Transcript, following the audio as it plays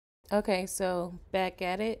Okay, so back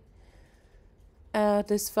at it.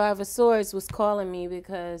 This Five of Swords was calling me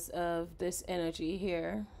because of this energy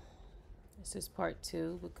here. This is part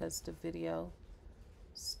two because the video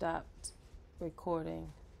stopped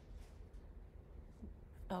recording.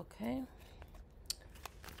 Okay.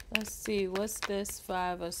 Let's see. What's this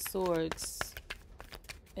Five of Swords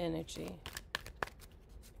energy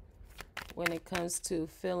when it comes to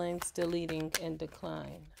feelings, deleting, and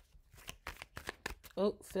decline?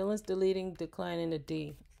 Oh, feelings, deleting, decline, and the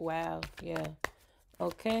D. Wow. Yeah.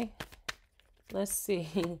 Okay. Let's see.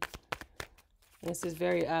 This is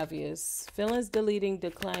very obvious. Feelings, deleting,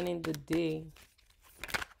 declining, the D.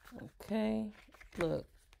 Okay. Look,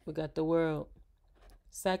 we got the world.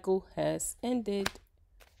 Cycle has ended.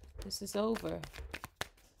 This is over.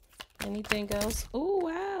 Anything else? Oh,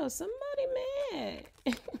 wow. Somebody mad.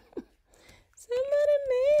 Somebody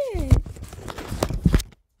mad.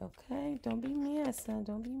 Okay. Don't be mad, son.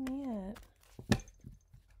 Don't be mad.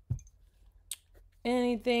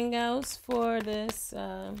 Anything else for this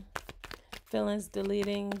feelings,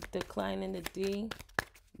 deleting, declining the D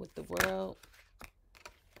with the world?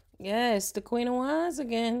 Yes, the Queen of Wands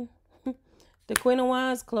again. The Queen of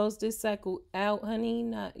Wands closed this cycle out, honey.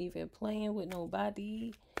 Not even playing with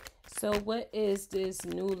nobody. So what is this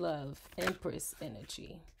new love? Empress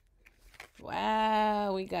energy.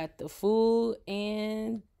 Wow, we got the Fool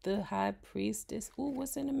and the High Priestess. Ooh,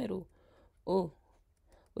 what's in the middle? Oh,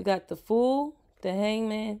 we got the Fool, the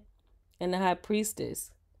Hangman, and the High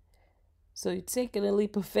Priestess. So you're taking a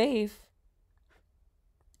leap of faith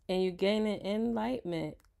and you're gaining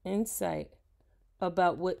enlightenment, insight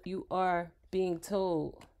about what you are being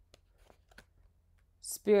told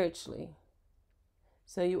spiritually.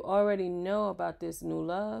 So you already know about this new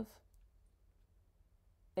love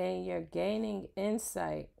and you're gaining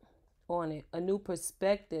insight on it, a new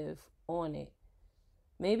perspective on it.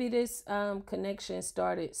 Maybe this connection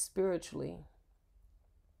started spiritually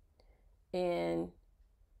and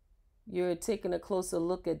you're taking a closer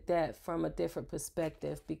look at that from a different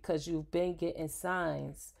perspective because you've been getting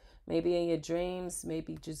signs. Maybe in your dreams,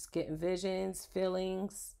 maybe just getting visions,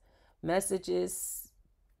 feelings, messages,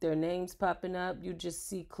 their names popping up. You just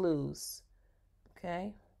see clues.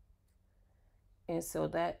 Okay? And so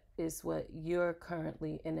that is what you're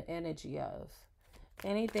currently in the energy of.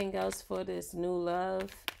 Anything else for this new love,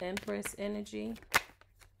 Empress energy?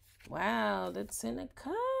 Wow, the Ten of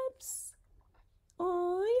Cups.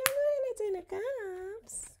 Oh, you're in the Ten of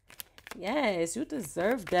Cups. Yes, you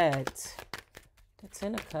deserve that. The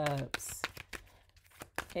Ten of Cups.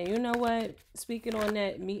 And you know what? Speaking on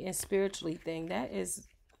that meeting spiritually thing, that is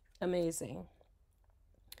amazing.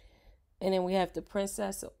 And then we have the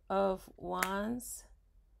Princess of Wands.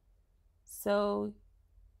 So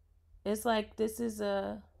it's like this is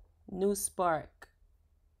a new spark,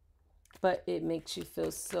 but it makes you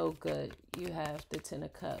feel so good. You have the Ten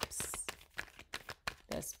of Cups.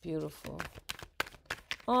 That's beautiful.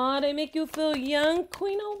 Oh, they make you feel young,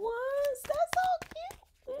 Queen of Wands. That's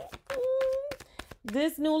so cute.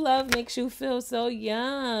 This new love makes you feel so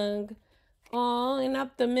young. Oh, and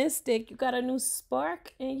optimistic. You got a new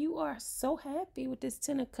spark and you are so happy with this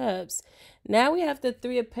Ten of Cups. Now we have the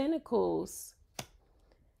Three of Pentacles.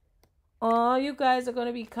 Oh, you guys are going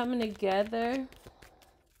to be coming together.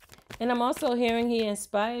 And I'm also hearing he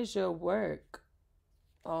inspires your work.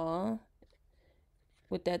 Oh,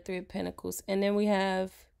 with that Three of Pentacles. And then we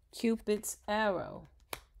have Cupid's arrow.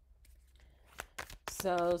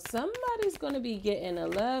 So somebody's going to be getting a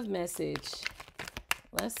love message.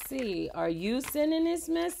 Let's see. Are you sending this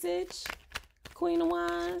message, Queen of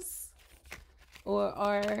Wands? Or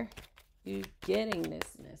are you getting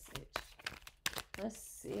this message? Let's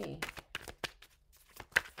see.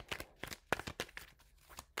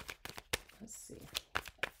 Let's see.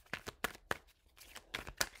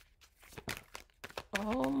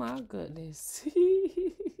 Oh my goodness.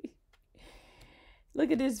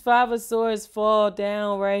 Look at this Five of Swords fall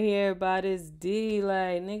down right here by this D.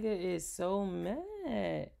 Like, nigga is so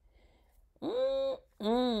mad.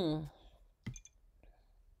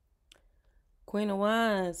 Queen of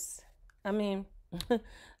Wands. I mean,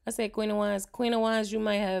 I say Queen of Wands. Queen of Wands, you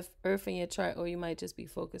might have Earth in your chart, or you might just be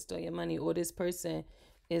focused on your money, or this person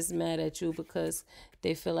is mad at you because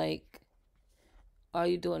they feel like all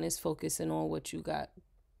you doing is focusing on what you got.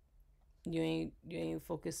 You ain't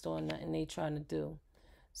focused on nothing they trying to do.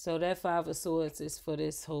 So that Five of Swords is for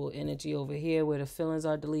this whole energy over here where the feelings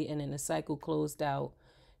are deleting and the cycle closed out.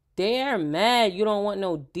 They are mad. You don't want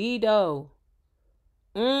no D though.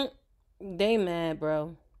 They mad,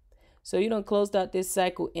 bro. So you done closed out this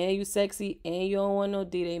cycle and you sexy and you don't want no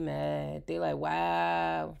D. They mad. They like,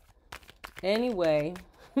 wow. Anyway,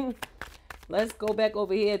 Let's go back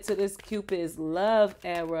over here to this Cupid's love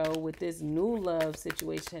arrow with this new love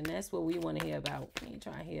situation. That's what we want to hear about. We ain't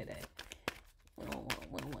trying to hear that. We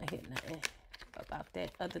don't want to hear nothing about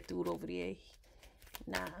that other dude over there.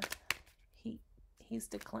 Nah, he's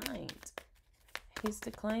declined. He's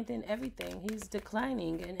declined in everything. He's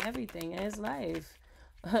declining in everything in his life.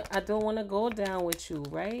 I don't want to go down with you,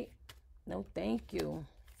 right? No, thank you.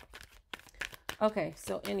 Okay,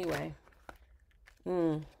 so anyway.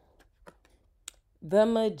 The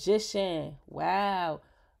Magician. Wow.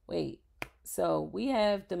 Wait. So we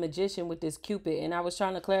have the Magician with this Cupid, and I was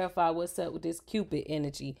trying to clarify what's up with this Cupid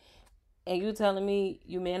energy. And you telling me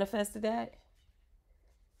you manifested that?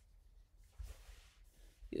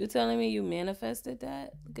 You telling me you manifested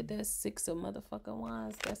that? Look at that 6 of motherfucking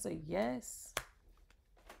wands. That's a yes.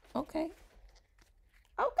 Okay.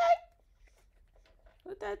 Okay.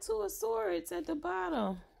 With that 2 of swords at the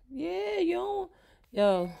bottom. Yeah, yo.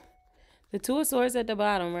 The 2 of swords at the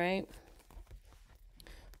bottom, right?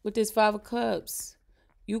 With this 5 of cups.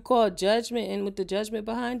 You call judgment, and with the judgment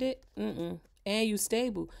behind it? And you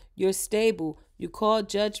stable. You're stable. You call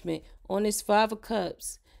judgment on this 5 of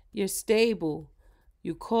cups. You're stable.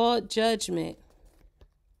 You call judgment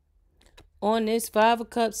on this 5 of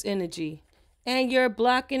cups energy. And you're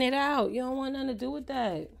blocking it out. You don't want nothing to do with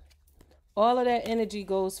that. All of that energy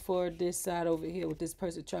goes for this side over here with this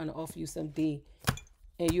person trying to offer you some D.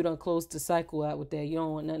 And you don't close the cycle out with that. You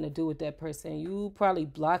don't want nothing to do with that person. You probably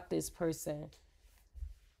block this person.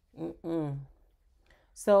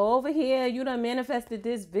 So over here, you done manifested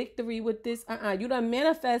this victory with this. You done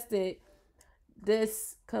manifested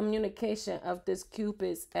this communication of this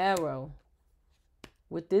Cupid's arrow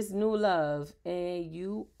with this new love. And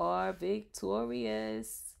you are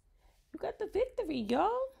victorious. You got the victory,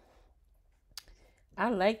 y'all. I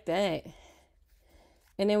like that.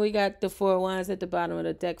 And then we got the 4 of wands at the bottom of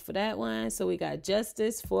the deck for that one. So we got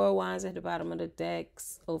justice, 4 of wands at the bottom of the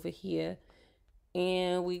decks over here.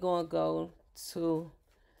 And we going to go to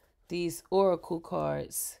these oracle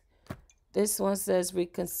cards. This one says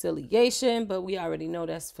reconciliation, but we already know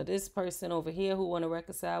that's for this person over here who want to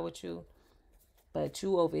reconcile with you. But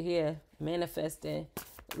you over here manifesting,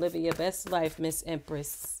 living your best life, Miss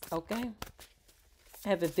Empress. Okay?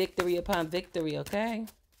 Having victory upon victory, okay?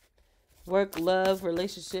 Work, love,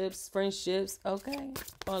 relationships, friendships, okay?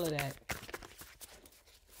 All of that.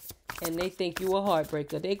 And they think you a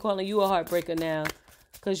heartbreaker. They calling you a heartbreaker now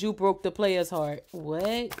because you broke the player's heart.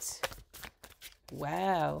 What?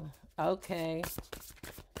 Wow. Okay.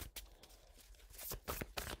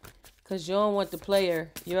 Because you don't want the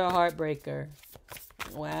player. You're a heartbreaker.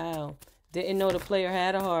 Wow. Didn't know the player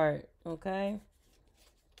had a heart. Okay?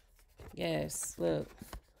 Yes. Look.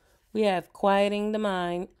 We have quieting the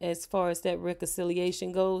mind as far as that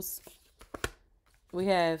reconciliation goes. We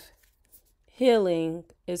have healing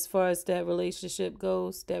as far as that relationship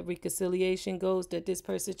goes, that reconciliation goes, that this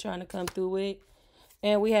person trying to come through with.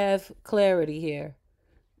 And we have clarity here.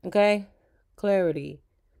 Okay? Clarity.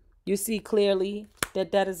 You see clearly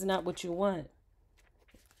that that is not what you want.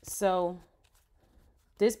 So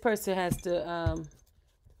this person has to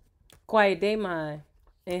quiet their mind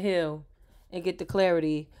and heal and get the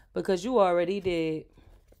clarity because you already did.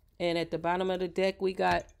 And at the bottom of the deck, we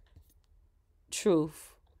got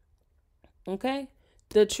truth. Okay?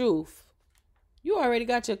 The truth. You already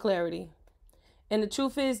got your clarity. And the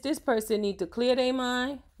truth is this person need to clear their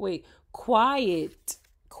mind. Wait, quiet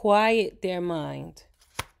their mind.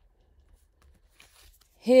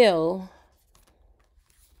 Heal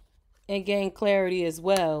and gain clarity as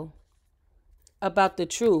well about the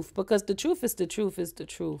truth. Because the truth is the truth is the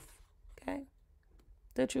truth. Okay?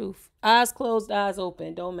 The truth. Eyes closed, eyes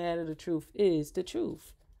open. Don't matter. The truth is the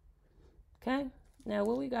truth. Okay? Now,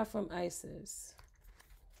 what we got from Isis?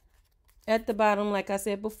 At the bottom, like I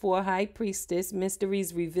said before, High Priestess,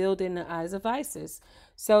 mysteries revealed in the eyes of Isis.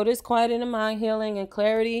 So this quiet in the mind, healing, and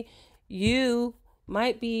clarity, you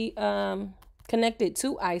might be connected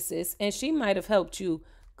to Isis, and she might have helped you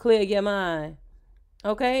clear your mind.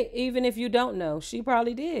 Okay? Even if you don't know, she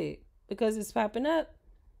probably did because it's popping up.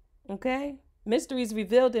 Okay? Mysteries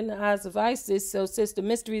revealed in the eyes of Isis. So since the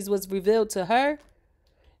mysteries was revealed to her,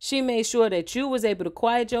 she made sure that you was able to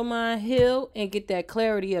quiet your mind, heal, and get that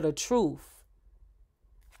clarity of the truth.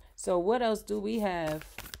 So what else do we have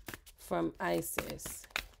from Isis?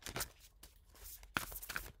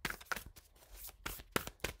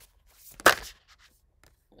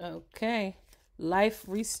 Okay. Life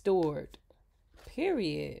restored.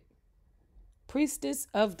 Period. Priestess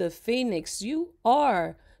of the Phoenix. You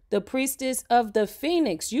are the priestess of the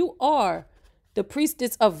Phoenix. You are the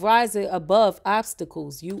priestess of rising above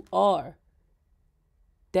obstacles. You are.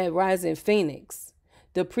 that rising phoenix.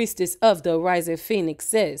 The priestess of the rising phoenix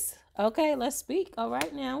says. Okay, let's speak. All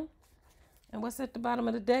right now. And what's at the bottom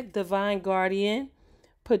of the deck? Divine guardian.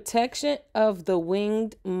 Protection of the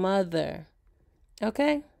winged mother.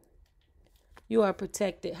 Okay? You are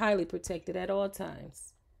protected, highly protected at all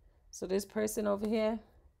times. So this person over here,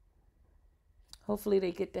 hopefully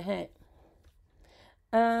they get the hint.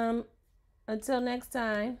 Until next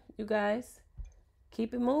time, you guys,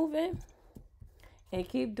 keep it moving and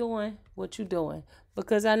keep doing what you're doing.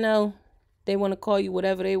 Because I know they want to call you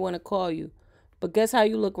whatever they want to call you. But guess how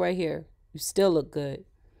you look right here? You still look good.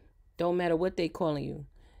 Don't matter what they calling you.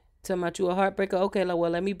 Talking about you a heartbreaker? Okay,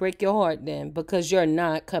 well, let me break your heart then. Because you're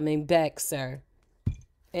not coming back, sir.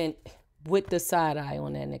 And with the side eye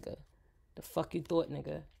on that nigga. The fuck you thought,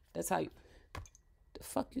 nigga. That's how you... The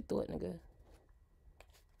fuck you thought, nigga.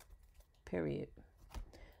 Period.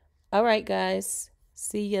 All right, guys.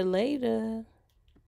 See you later.